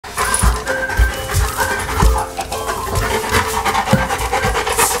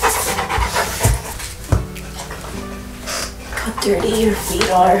dirty your feet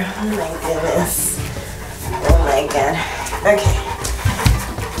are. Oh my goodness. Oh my god. Okay.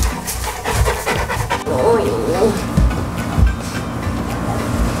 Oh.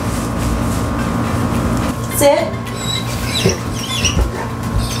 Sit.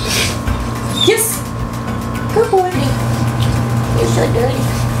 Yes. Good boy. You're so dirty.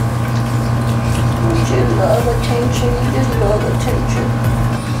 You just love attention. You just love attention.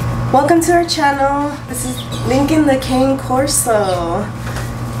 Welcome to our channel. This is Lincoln the Canecorso.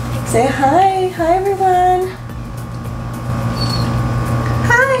 Say hi. Hi everyone.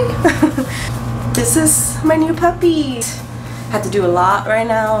 Hi. This is my new puppy. Had to do a lot right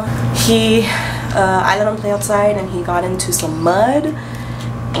now. I let him play outside and he got into some mud,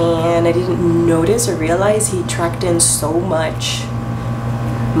 and I didn't notice or realize he tracked in so much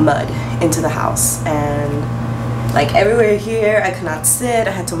mud into the house, and like everywhere here I could not sit.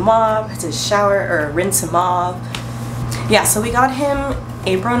 I had to mop, I had to shower or rinse him off. Yeah, so we got him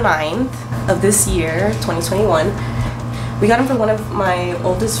April 9th of this year, 2021. We got him from one of my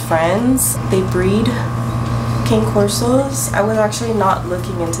oldest friends. They breed canecorsos. I was actually not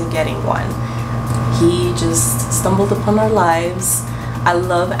looking into getting one. He just stumbled upon our lives. I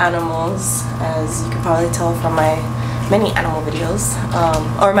love animals, as you can probably tell from my many animal videos,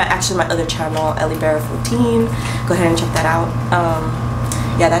 or my other channel, EllieBear14. Go ahead and check that out.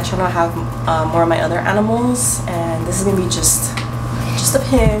 Yeah, that channel I have more of my other animals, and this is gonna be just of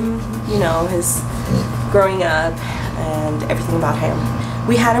him, you know, his growing up and everything about him.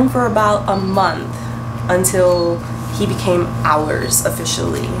 We had him for about a month until he became ours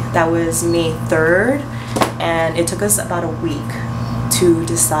officially. That was May 3rd, and it took us about a week to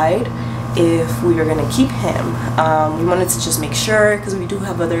decide if we were gonna keep him. We wanted to just make sure, because we do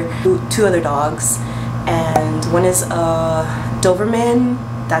have two other dogs, and one is a Doberman.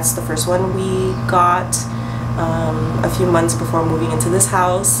 That's the first one we got a few months before moving into this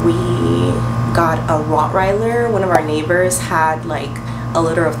house. We got a Rottweiler. One of our neighbors had like a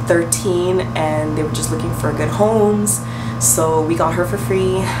litter of 13, and they were just looking for good homes, so we got her for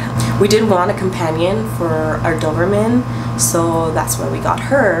free. We did want a companion for our Doberman, so that's why we got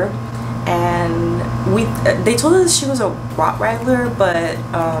her. And they told us she was a Rottweiler, but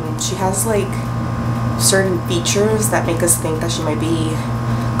she has like certain features that make us think that she might be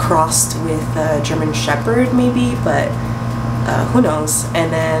crossed with a German Shepherd maybe, but who knows.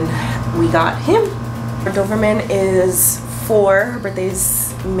 And then we got him. Our Doberman is 4. Her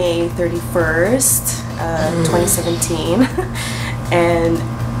birthday's May 31st, 2017. And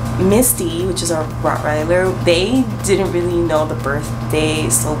Misty, which is our Rottweiler, they didn't really know the birthday,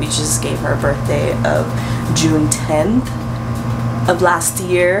 so we just gave her a birthday of June 10th of last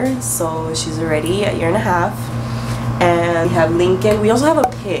year, so she's already a year and a half. And we have Lincoln. We also have a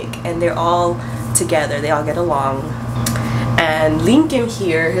pig, and they're all together, they all get along. And Lincoln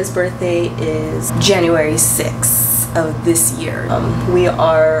here, his birthday is January 6th of this year. We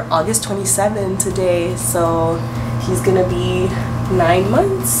are August 27 today, so he's gonna be 9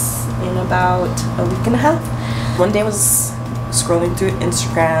 months in about a week and a half. One day I was scrolling through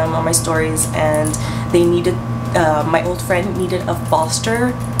Instagram on my stories, and they needed, my old friend needed a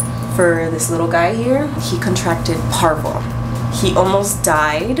foster for this little guy here. He contracted parvo. He almost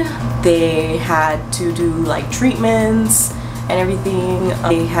died. They had to do like treatments and everything.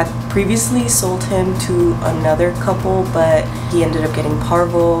 They had previously sold him to another couple, but he ended up getting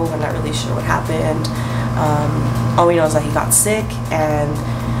parvo. We're not really sure what happened. All we know is that he got sick, and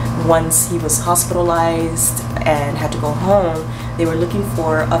once he was hospitalized and had to go home, they were looking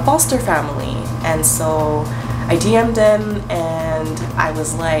for a foster family. And so I DM'd them, and I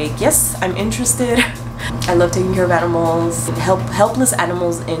was like, yes, I'm interested. I love taking care of animals, helpless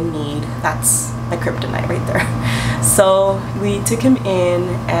animals in need. That's my kryptonite right there. So we took him in,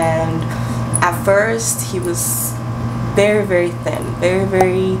 and at first he was very, very thin, very,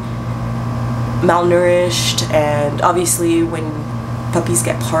 very malnourished, and obviously when puppies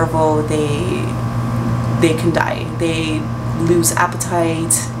get parvo, they can die. They lose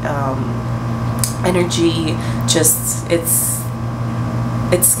appetite, energy. Just it's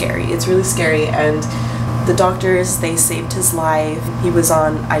scary. It's really scary. And the doctors, they saved his life. He was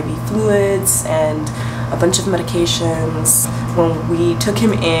on IV fluids and a bunch of medications. When we took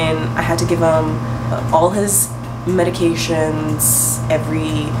him in, I had to give him all his medications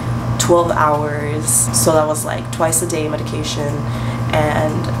every 12 hours, so that was like twice a day medication,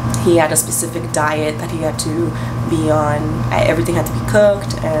 and he had a specific diet that he had to be on. Everything had to be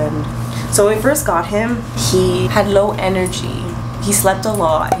cooked. And so when we first got him, he had low energy. He slept a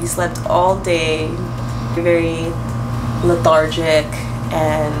lot. He slept all day, very lethargic,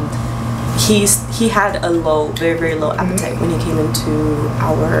 and he had a low, very low appetite when he came into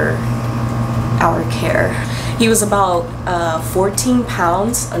our care. He was about 14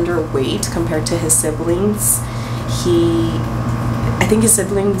 pounds underweight compared to his siblings. I think his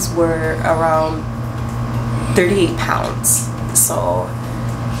siblings were around 38 pounds. So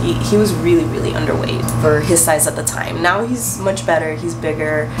he was really underweight for his size at the time. Now he's much better, he's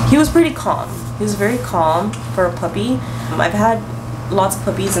bigger. He was pretty calm. He was very calm for a puppy. I've had lots of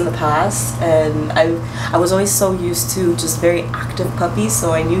puppies in the past, and I was always so used to just very active puppies,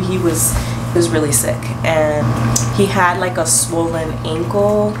 so I knew he was really sick. And he had like a swollen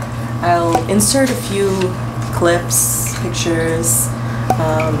ankle. I'll insert a few clips, pictures,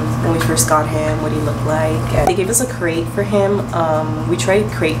 when we first got him, what he looked like. And they gave us a crate for him. We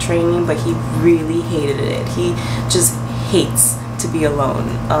tried crate training, but he really hated it. He just hates to be alone.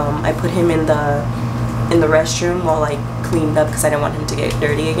 I put him in the restroom while I cleaned up because I didn't want him to get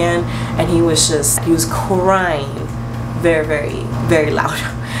dirty again, and he was crying very loud.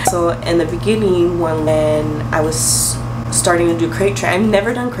 So in the beginning, when I was starting to do crate training, I've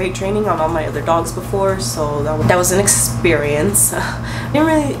never done crate training on all my other dogs before, so that was an experience. I didn't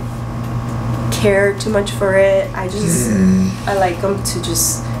really care too much for it. I like them to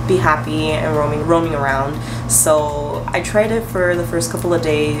just be happy and roaming around. So I tried it for the first couple of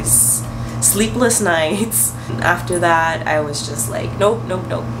days, sleepless nights. After that, I was just like, nope,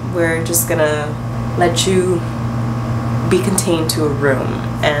 we're just gonna let you be contained to a room.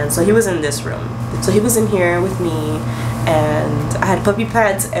 And so he was in this room. So he was in here with me, and I had puppy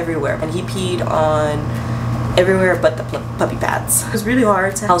pads everywhere, and he peed on everywhere but the puppy pads. It was really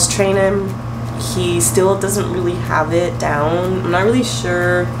hard to house train him. He still doesn't really have it down. I'm not really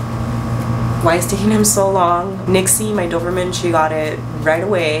sure why it's taking him so long. Nixie, my Doberman, she got it right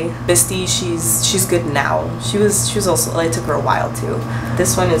away. Misty, she's good now. She was also, it took her a while too.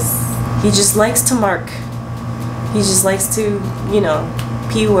 This one he just likes to mark. He just likes to, you know,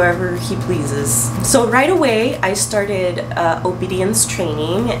 pee wherever he pleases. So right away I started obedience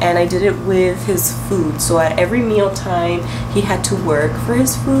training, and I did it with his food. So at every meal time he had to work for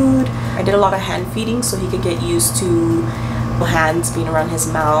his food. I did a lot of hand feeding so he could get used to hands being around his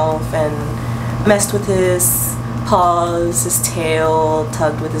mouth, and messed with his paws, his tail,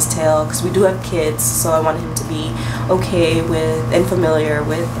 tugged with his tail, because we do have kids, so I wanted him to be okay with and familiar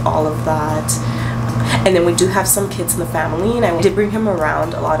with all of that. And then we do have some kids in the family, and I did bring him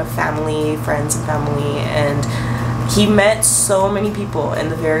around a lot of family, friends and family, and he met so many people in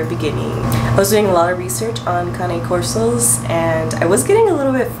the very beginning. I was doing a lot of research on canecorsos, and I was getting a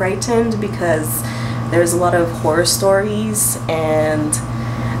little bit frightened because there's a lot of horror stories, and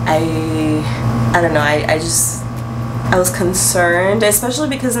I don't know, I was concerned, especially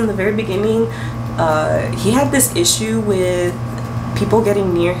because in the very beginning he had this issue with people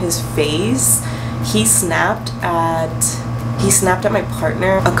getting near his face. He snapped at my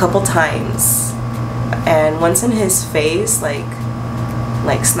partner a couple times, and once in his face, like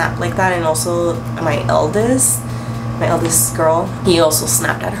snapped like that. And also my eldest girl, he also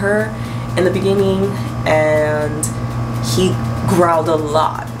snapped at her in the beginning, and he growled a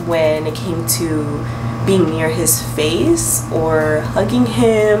lot when it came to being near his face or hugging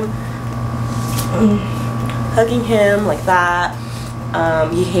him like that.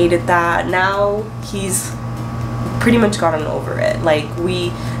 He hated that. Now he's pretty much gotten over it. Like,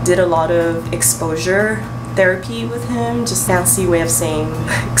 we did a lot of exposure therapy with him, just fancy way of saying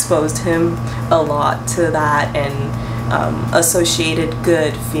exposed him a lot to that, and associated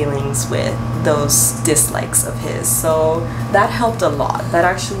good feelings with those dislikes of his. So that helped a lot. That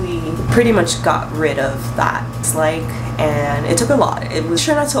actually pretty much got rid of that dislike, and it took a lot. It was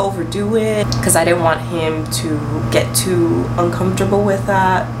sure not to overdo it because I didn't want him to get too uncomfortable with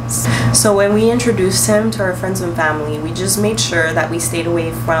that. So when we introduced him to our friends and family, we just made sure that we stayed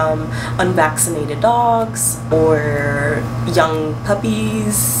away from unvaccinated dogs or young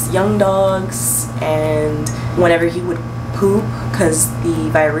puppies, young dogs, and whenever he would poop, because the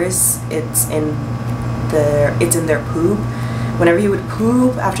virus, it's in their poop. Whenever he would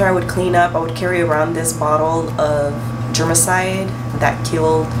poop, after I would clean up, I would carry around this bottle of germicide that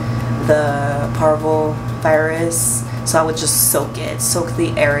killed the Parvo Virus. So I would just soak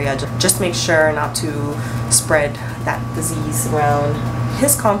the area, just make sure not to spread that disease around.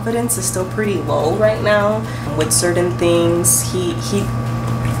 His confidence is still pretty low right now with certain things.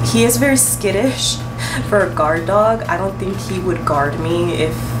 He is very skittish for a guard dog. I don't think he would guard me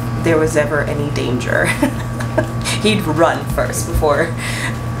if there was ever any danger. He'd run first before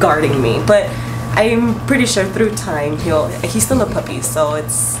guarding me. But I'm pretty sure through time he's still a puppy, so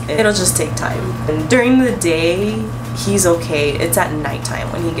it'll just take time. And during the day he's okay. It's at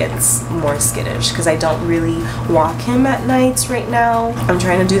nighttime when he gets more skittish, because I don't really walk him at nights right now. I'm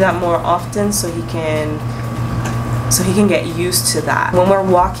trying to do that more often so he can get used to that. When we're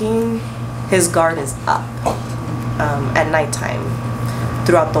walking, his guard is up at nighttime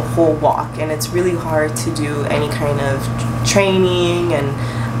throughout the whole walk, and it's really hard to do any kind of training. And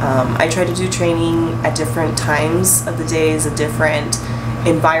I try to do training at different times of the days, at different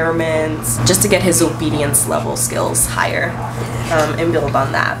environments, just to get his obedience level skills higher and build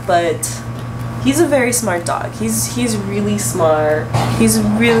on that. But he's a very smart dog. He's really smart. He's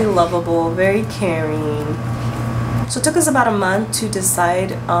really lovable, very caring. So it took us about a month to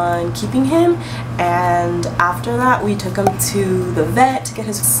decide on keeping him, and after that we took him to the vet to get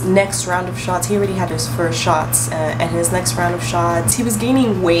his next round of shots. He already had his first shots, and his next round of shots. He was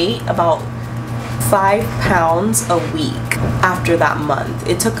gaining weight about 5 pounds a week after that month.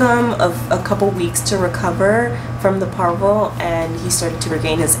 It took him a couple weeks to recover from the parvo, and he started to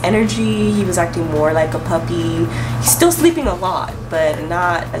regain his energy. He was acting more like a puppy. He's still sleeping a lot, but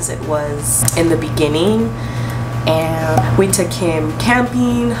not as it was in the beginning. And we took him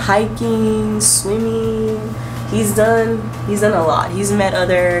camping, hiking, swimming. He's done a lot. He's met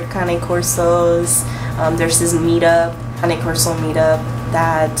other canecorsos. There's this meetup, canecorso meetup,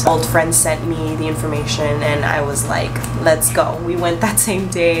 that old friend sent me the information, and I was like, let's go. We went that same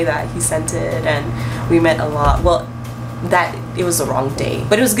day that he sent it, and we met a lot. Well, it was the wrong day,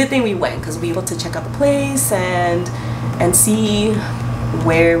 but it was a good thing we went, because we were able to check out the place and see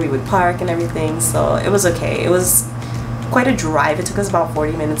where we would park and everything. So it was okay. It was quite a drive. It took us about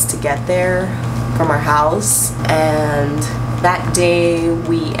 40 minutes to get there from our house, and that day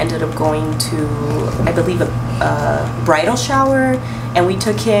we ended up going to, I believe, a bridal shower, and we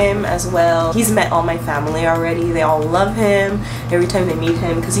took him as well. He's met all my family already. They all love him every time they meet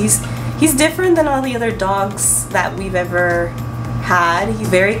him, because he's different than all the other dogs that we've ever had. He's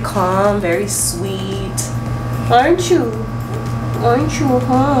very calm, very sweet. Aren't you? Aren't you,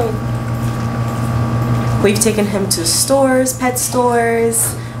 huh? We've taken him to stores, pet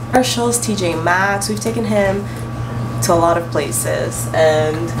stores, Marshalls, TJ Maxx. We've taken him to a lot of places,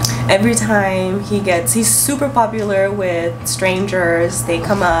 and every time he's super popular with strangers. They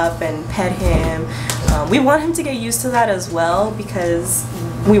come up and pet him. We want him to get used to that as well, because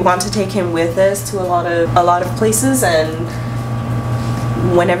we want to take him with us to a lot of places, and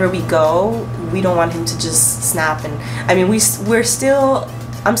whenever we go, we don't want him to just snap. And I mean,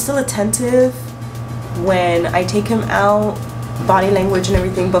 I'm still attentive when I take him out, body language and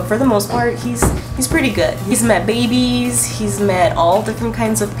everything, but for the most part he's pretty good. He's met babies, he's met all different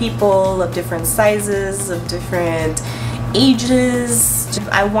kinds of people, of different sizes, of different ages.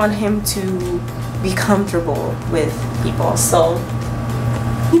 I want him to be comfortable with people, so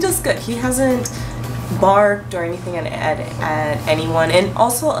he does good. He hasn't barked or anything at anyone. And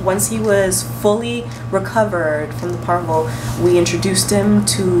also, once he was fully recovered from the parvo, we introduced him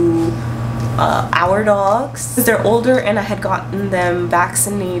to our dogs. They're older, and I had gotten them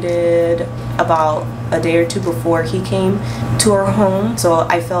vaccinated about a day or two before he came to our home, so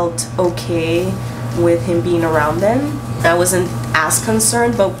I felt okay with him being around them. I wasn't as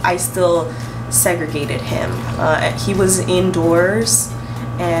concerned, but I still segregated him. He was indoors,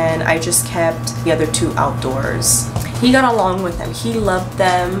 and I just kept the other two outdoors. He got along with them. He loved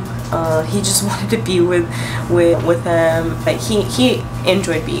them. He just wanted to be with them. But he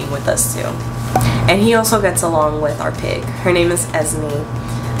enjoyed being with us too. And he also gets along with our pig. Her name is Esme.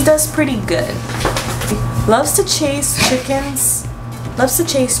 He does pretty good. Loves to chase chickens. Loves to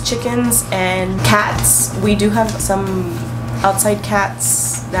chase chickens and cats. We do have some outside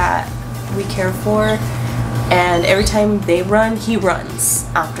cats that we care for, and every time they run, he runs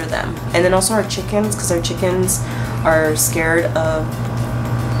after them. And then also our chickens, because our chickens are scared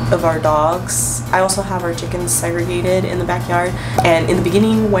of our dogs. I also have our chickens segregated in the backyard, and in the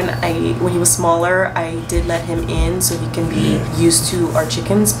beginning when he was smaller, I did let him in so he can be used to our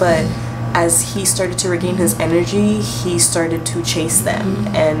chickens, but as he started to regain his energy, he started to chase them,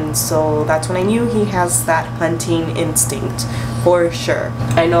 and so that's when I knew he has that hunting instinct for sure.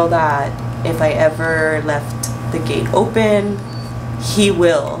 I know that if I ever left the gate open, he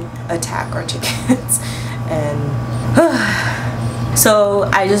will attack our chickens. And so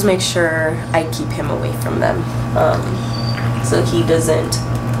I just make sure I keep him away from them, so he doesn't,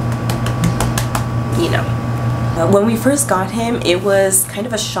 you know. When we first got him, it was kind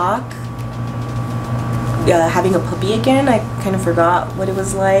of a shock having a puppy again. I kind of forgot what it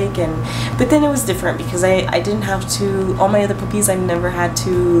was like, but then it was different because I didn't have to, all my other puppies I've never had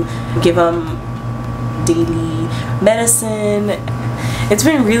to give them daily medicine. It's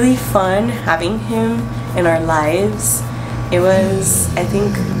been really fun having him in our lives. It was, I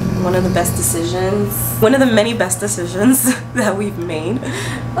think, one of the many best decisions that we've made.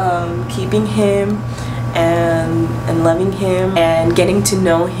 Keeping him and loving him and getting to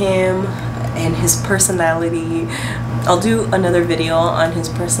know him and his personality. I'll do another video on his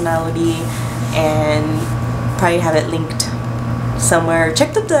personality and probably have it linked somewhere.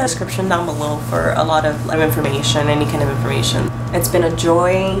 Check the description down below for a lot of information, any kind of information. It's been a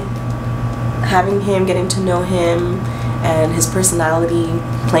joy having him, getting to know him and his personality,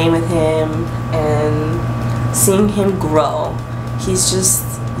 playing with him and seeing him grow.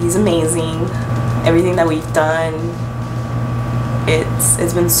 He's amazing. Everything that we've done,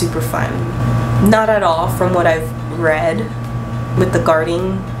 it's been super fun. Not at all from what I've read with the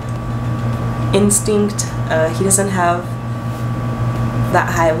guarding instinct. He doesn't have that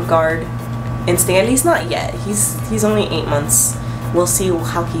high of a guard instinct, at least not yet. He's only 8 months. We'll see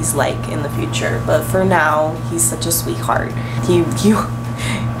how he's like in the future, but for now he's such a sweetheart. He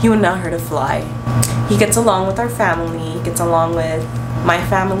would not hurt a fly. He gets along with our family, he gets along with my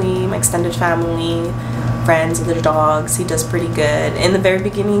family, my extended family, friends, other dogs. He does pretty good. In the very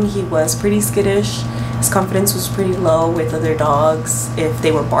beginning he was pretty skittish. His confidence was pretty low with other dogs if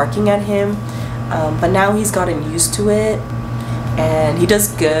they were barking at him, but now he's gotten used to it and he does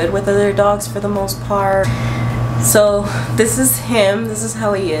good with other dogs for the most part. So this is him, this is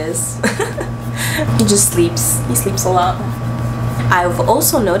how he is. He just sleeps. He sleeps a lot. I've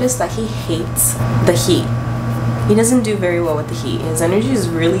also noticed that he hates the heat. He doesn't do very well with the heat. His energy is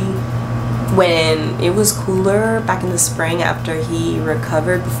really, when it was cooler back in the spring after he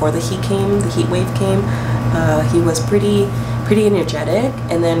recovered before the heat wave came, he was pretty energetic,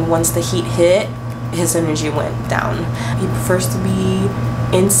 and then once the heat hit, his energy went down. He prefers to be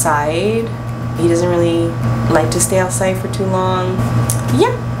inside. He doesn't really like to stay outside for too long.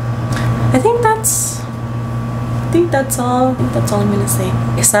 Yeah, I think that's all I'm gonna say.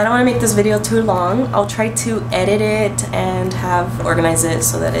 So I don't want to make this video too long. I'll try to edit it and organize it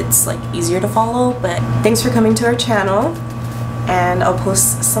so that it's like easier to follow. But thanks for coming to our channel, and I'll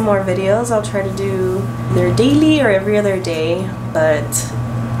post some more videos. I'll try to do either daily or every other day, but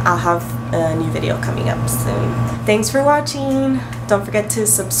I'll have a new video coming up soon. Thanks for watching. Don't forget to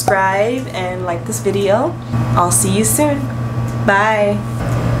subscribe and like this video. I'll see you soon. Bye.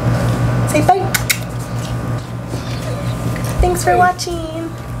 Say bye. Thanks for watching.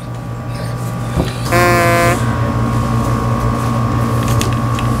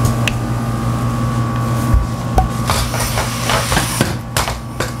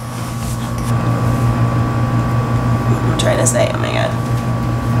 I'm trying to say, oh my god.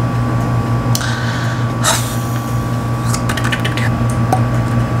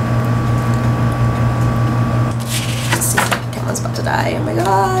 About to die. Oh my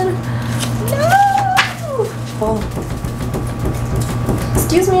god. No! Oh.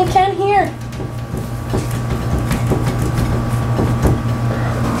 Excuse me, I can't hear.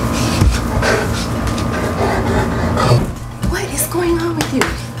 What is going on with you?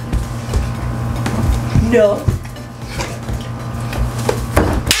 No.